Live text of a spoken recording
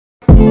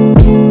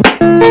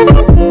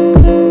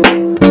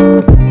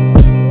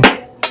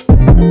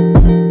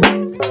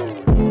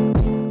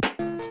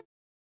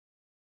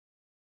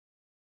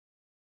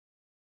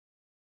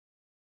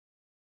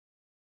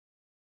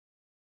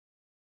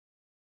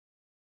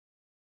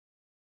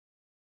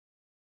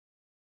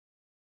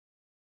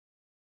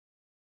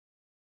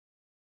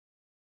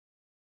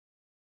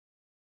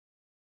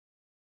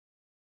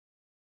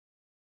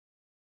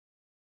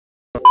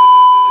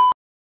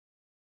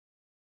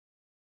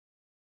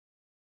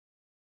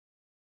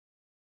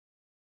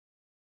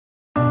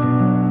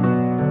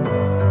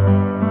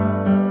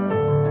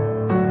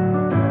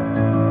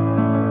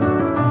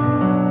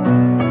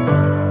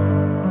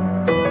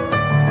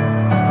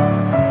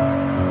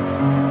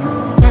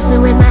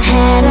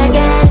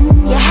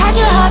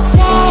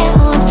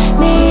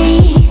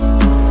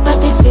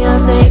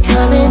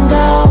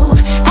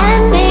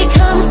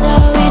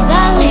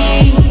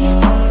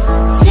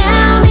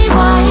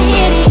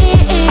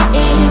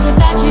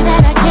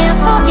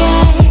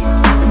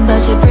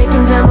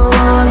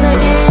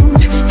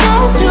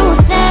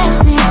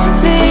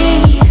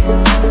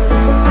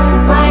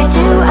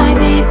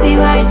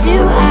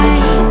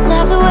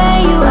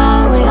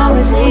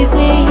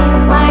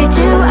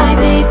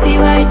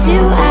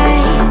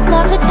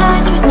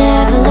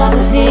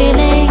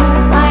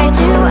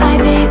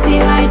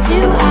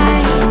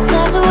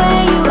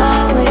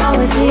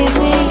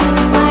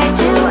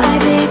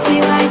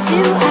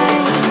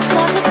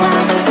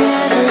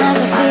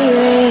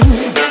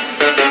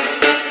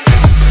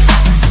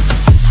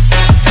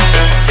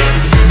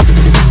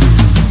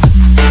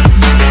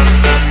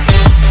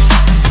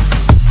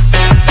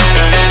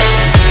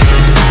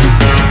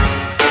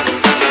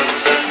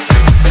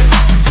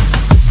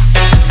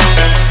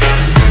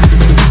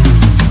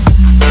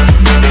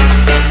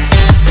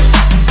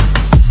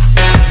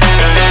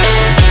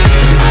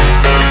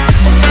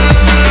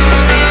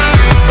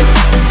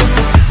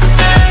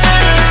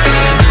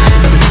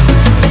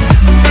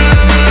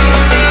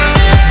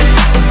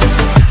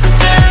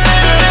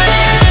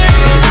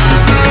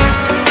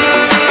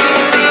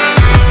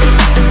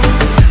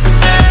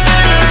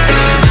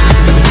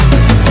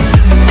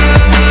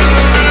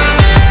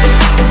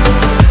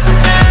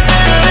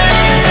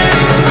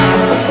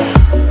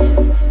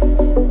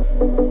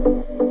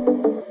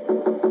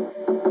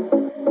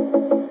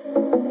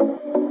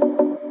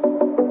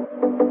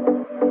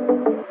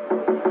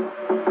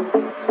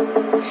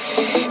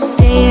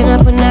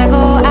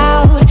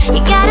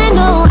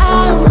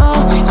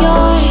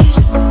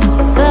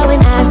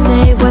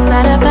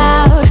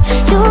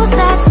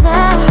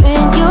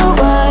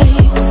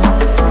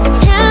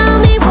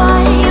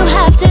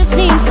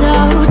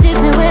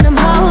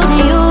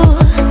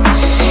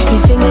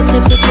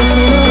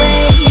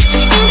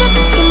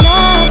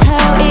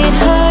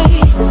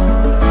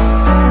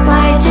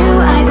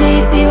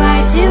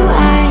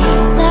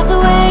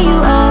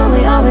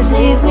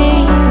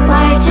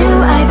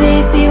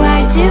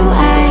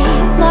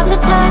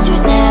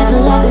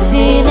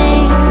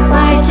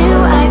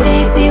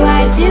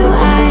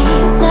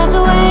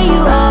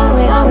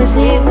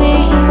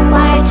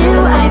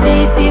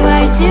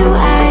do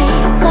I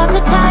love the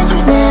touch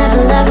but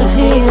never love the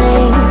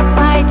feeling?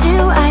 Why do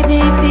I,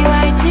 baby,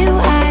 why do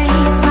I?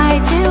 Why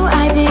do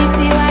I,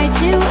 baby, why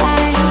do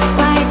I?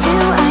 Why do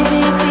I,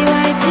 baby,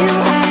 why do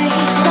I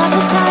love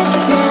the touch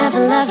but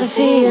never love the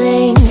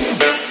feeling?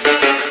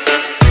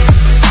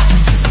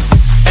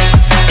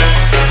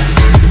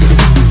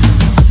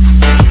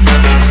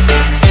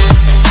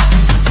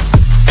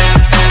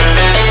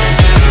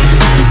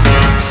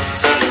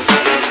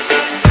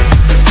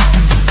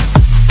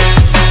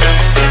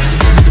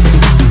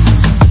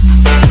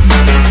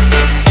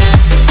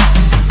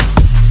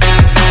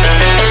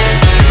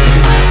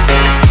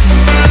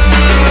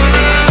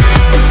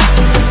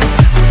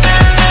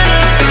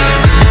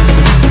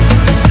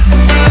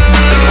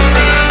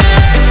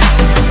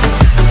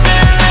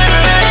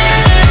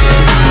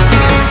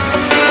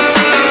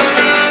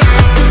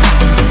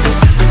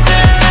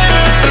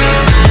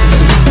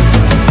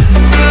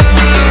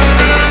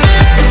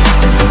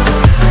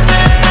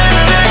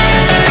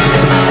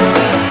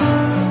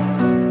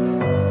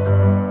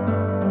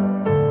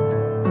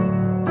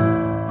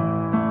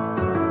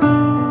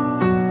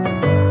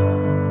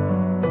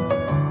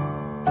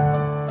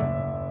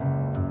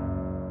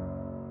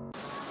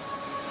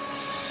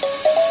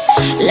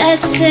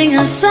 Let's sing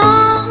a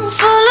song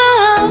full of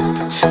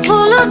hope,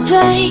 full of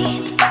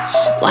pain.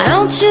 Why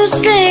don't you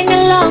sing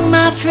along,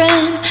 my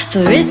friend?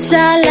 For it's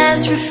our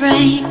last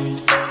refrain.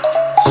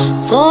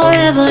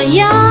 Forever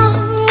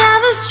young,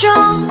 ever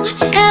strong,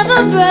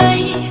 ever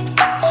brave.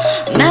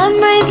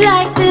 Memories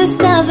like this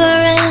never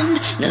end.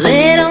 No,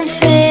 they don't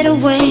fade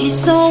away.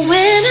 So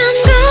when I'm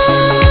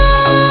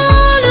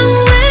gone, oh,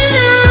 when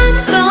I'm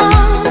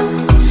gone,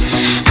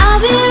 I'll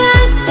be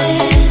right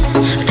there,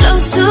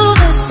 close to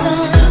the sun.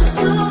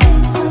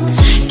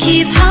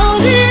 Keep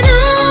holding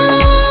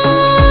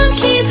on,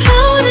 keep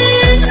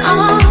holding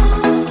on,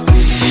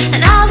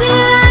 and I'll be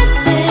right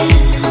there,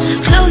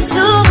 close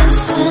to the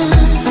sun,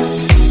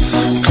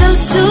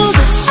 close to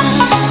the sun.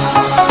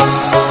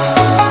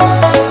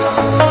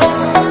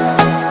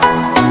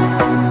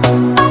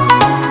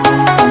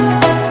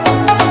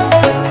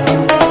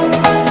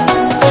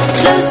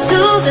 Close to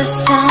the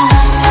sun.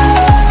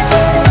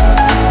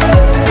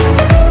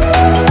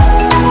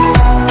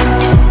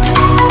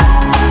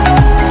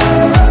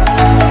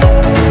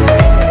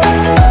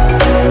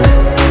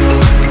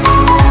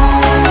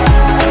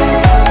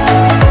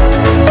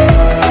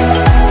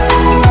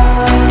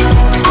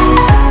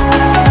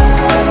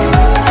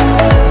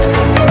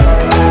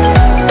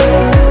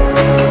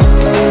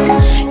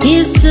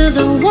 Here's to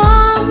the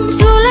ones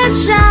who let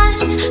shine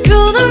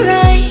through the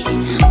rain,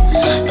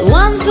 the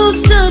ones who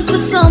stood for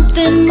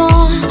something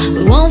more.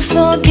 We won't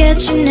forget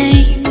your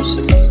names.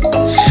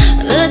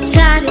 The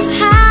tide is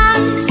high,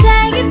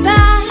 say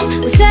goodbye,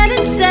 we set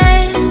it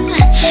sail,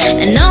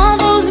 and all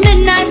those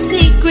midnight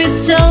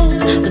secrets told,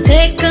 we'll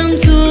take them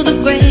to the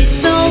grave.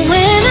 So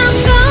when I'm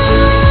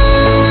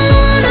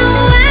gone, oh,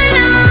 when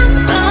I'm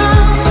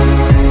gone,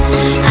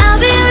 I'll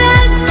be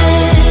right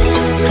there,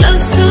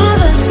 close to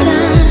the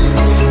sun.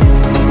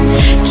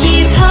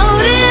 Keep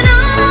holding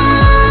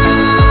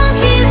on,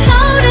 keep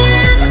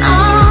holding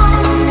on,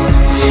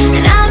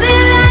 and I'll be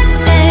right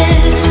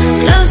there,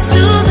 close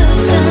to the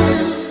sun,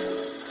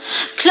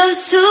 close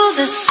to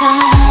the sun.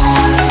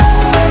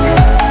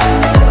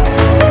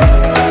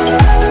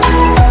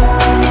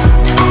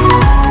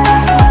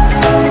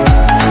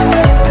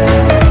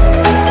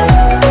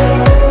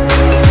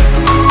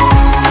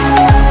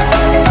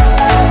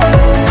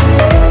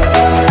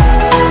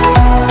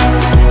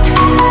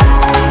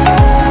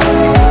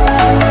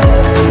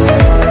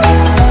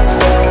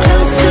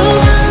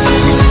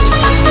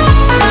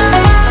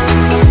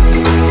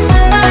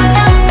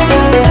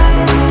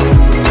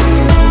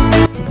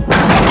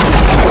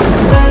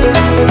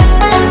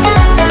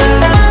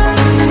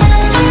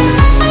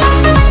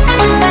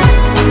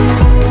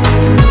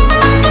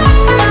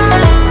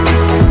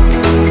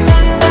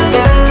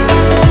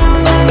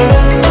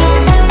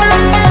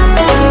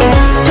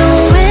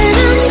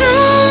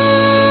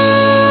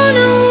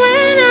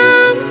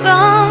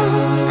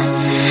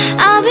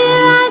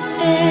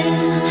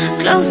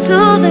 Close to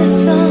the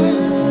sun.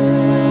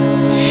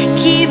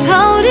 Keep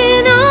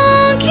holding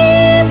on,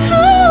 keep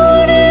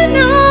holding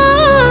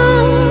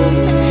on,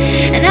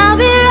 and I'll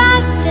be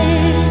right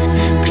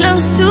there,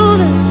 close to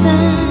the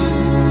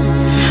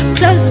sun,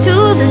 close to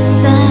the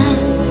sun.